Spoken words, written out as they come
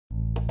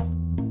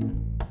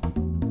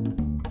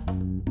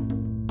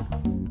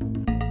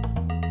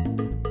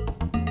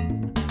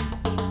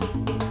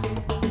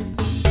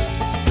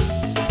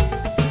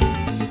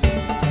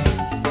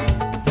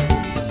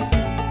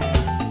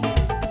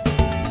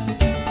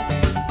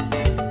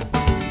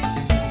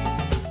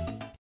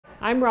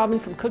I'm Robin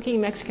from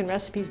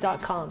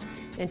CookingMexicanRecipes.com,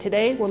 and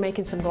today we're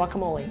making some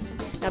guacamole.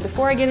 Now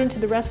before I get into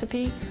the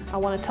recipe, I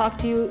want to talk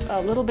to you a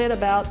little bit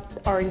about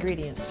our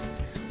ingredients.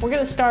 We're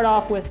going to start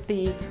off with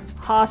the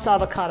Hass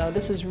avocado.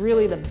 This is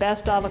really the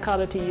best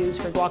avocado to use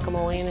for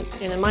guacamole,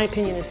 and in my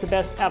opinion it's the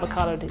best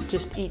avocado to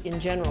just eat in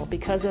general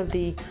because of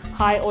the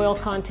high oil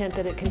content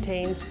that it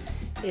contains.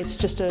 It's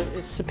just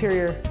a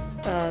superior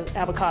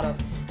avocado.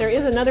 There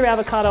is another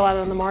avocado out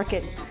on the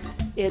market.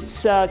 It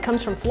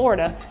comes from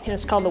Florida, and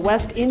it's called the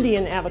West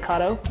Indian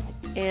avocado,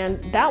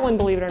 and that one,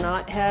 believe it or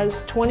not,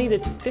 has 20 to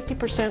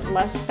 50%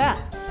 less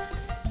fat.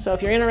 So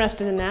if you're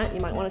interested in that,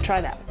 you might want to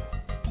try that.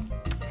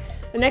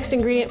 The next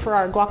ingredient for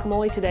our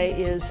guacamole today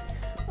is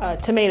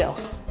tomato,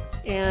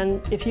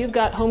 and if you've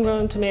got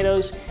homegrown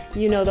tomatoes,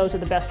 you know those are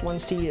the best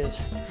ones to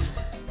use.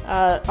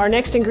 Our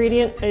next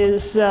ingredient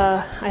is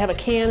I have a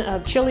can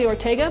of chili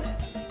Ortega,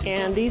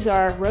 and these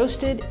are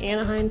roasted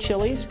Anaheim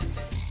chilies.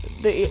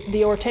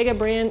 The Ortega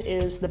brand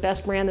is the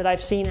best brand that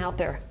I've seen out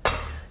there.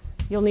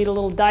 You'll need a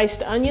little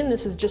diced onion.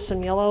 This is just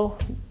some yellow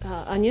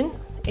onion,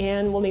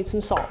 and we'll need some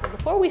salt.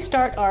 Before we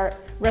start our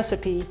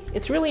recipe,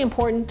 it's really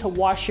important to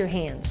wash your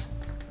hands.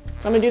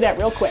 So I'm going to do that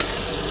real quick.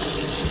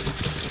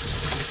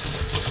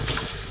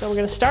 So we're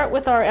going to start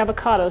with our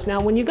avocados.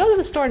 Now when you go to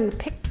the store and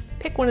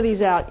pick one of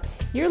these out,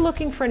 you're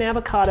looking for an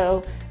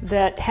avocado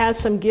that has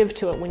some give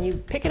to it. When you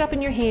pick it up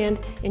in your hand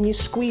and you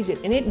squeeze it,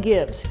 and it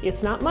gives.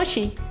 It's not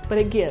mushy, but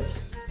it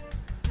gives.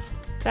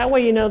 That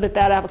way you know that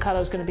that avocado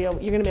is going to be able,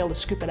 you're going to be able to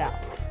scoop it out.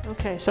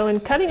 Okay, so in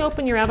cutting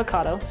open your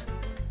avocado,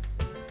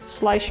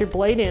 slice your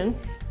blade in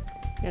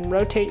and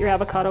rotate your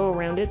avocado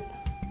around it,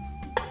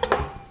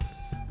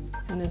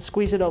 and then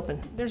squeeze it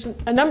open. There's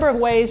a number of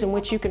ways in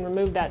which you can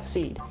remove that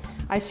seed.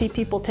 I see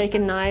people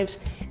taking knives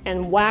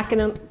and whacking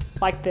them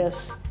like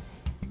this,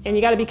 and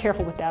you got to be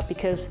careful with that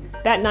because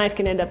that knife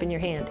can end up in your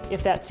hand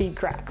if that seed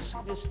cracks.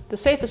 The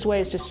safest way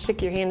is just stick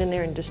your hand in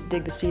there and just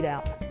dig the seed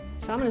out.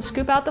 So I'm going to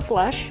scoop out the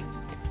flesh.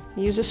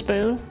 Use a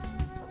spoon.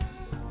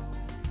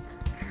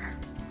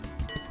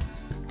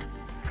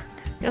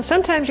 Now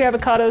sometimes your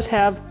avocados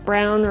have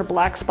brown or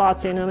black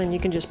spots in them, and you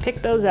can just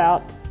pick those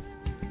out.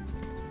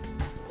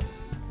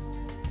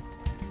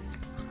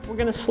 We're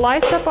going to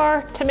slice up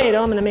our tomato.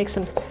 I'm going to make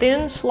some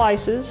thin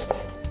slices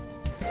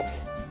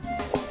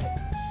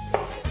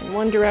in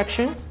one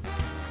direction.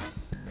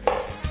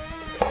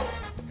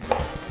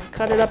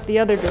 Cut it up the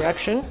other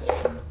direction.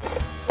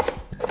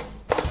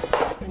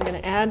 I'm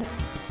going to add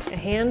a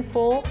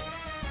handful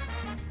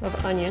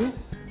of onion,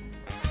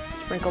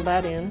 sprinkle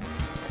that in,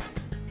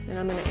 and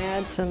I'm going to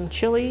add some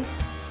chili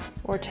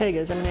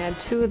Ortegas. I'm going to add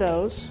 2 of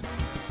those.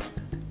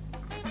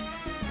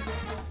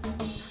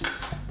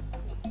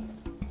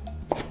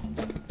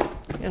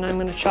 And I'm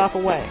going to chop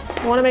away.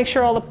 I want to make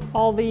sure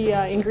all the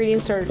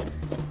ingredients are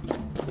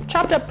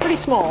chopped up pretty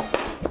small.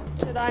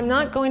 I'm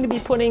not going to be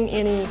putting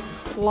any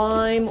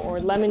lime or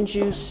lemon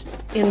juice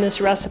in this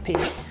recipe.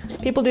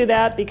 People do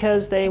that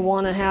because they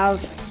want to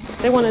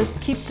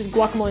keep the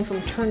guacamole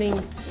from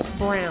turning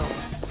brown.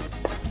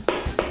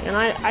 And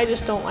I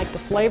just don't like the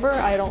flavor.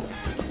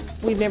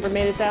 We've never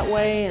made it that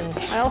way, and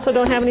I also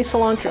don't have any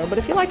cilantro. But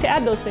if you like to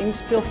add those things,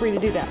 feel free to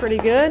do that. Pretty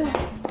good.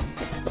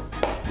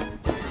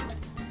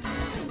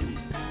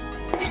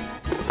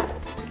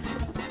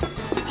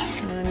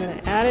 And I'm going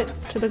to add it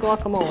to the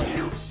guacamole.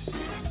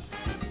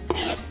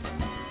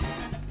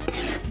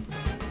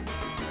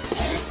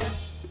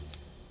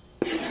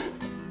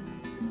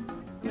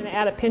 I'm going to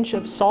add a pinch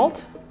of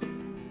salt,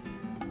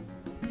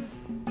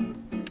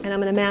 and I'm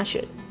going to mash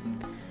it.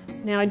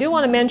 Now I do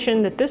want to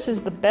mention that this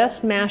is the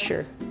best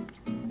masher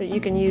that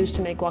you can use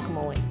to make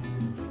guacamole.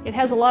 It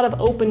has a lot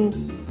of open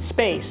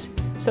space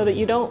so that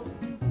you don't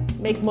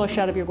make mush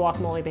out of your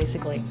guacamole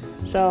basically.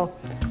 So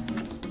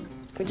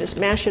we just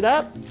mash it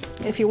up.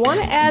 If you want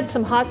to add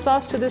some hot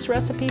sauce to this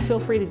recipe, feel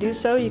free to do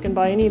so. You can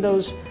buy any of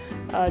those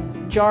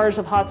jars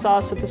of hot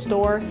sauce at the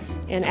store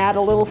and add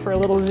a little for a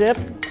little zip,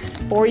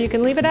 or you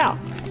can leave it out.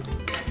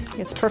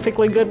 It's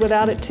perfectly good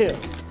without it too.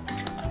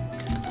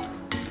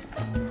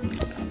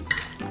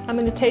 I'm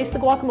going to taste the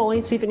guacamole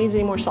and see if it needs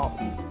any more salt.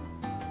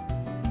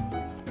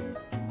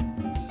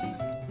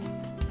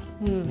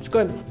 It's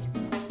good.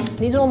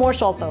 Needs a little more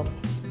salt though.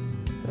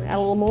 Add a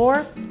little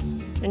more,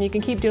 and you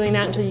can keep doing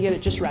that until you get it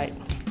just right.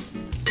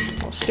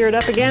 I'll stir it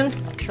up again,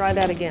 try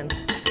that again.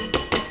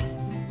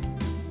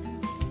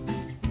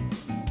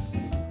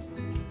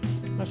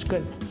 That's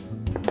good.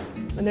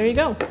 And there you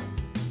go.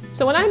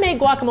 So when I make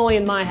guacamole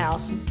in my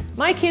house,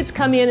 my kids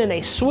come in and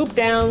they swoop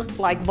down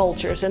like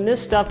vultures, and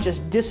this stuff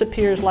just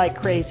disappears like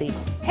crazy.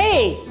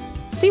 Hey,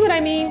 see what I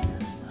mean?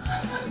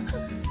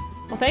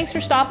 Well, thanks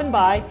for stopping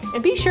by,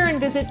 and be sure and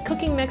visit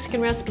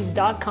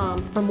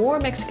CookingMexicanRecipes.com for more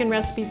Mexican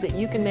recipes that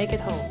you can make at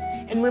home.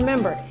 And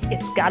remember,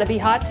 it's gotta be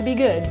hot to be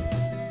good.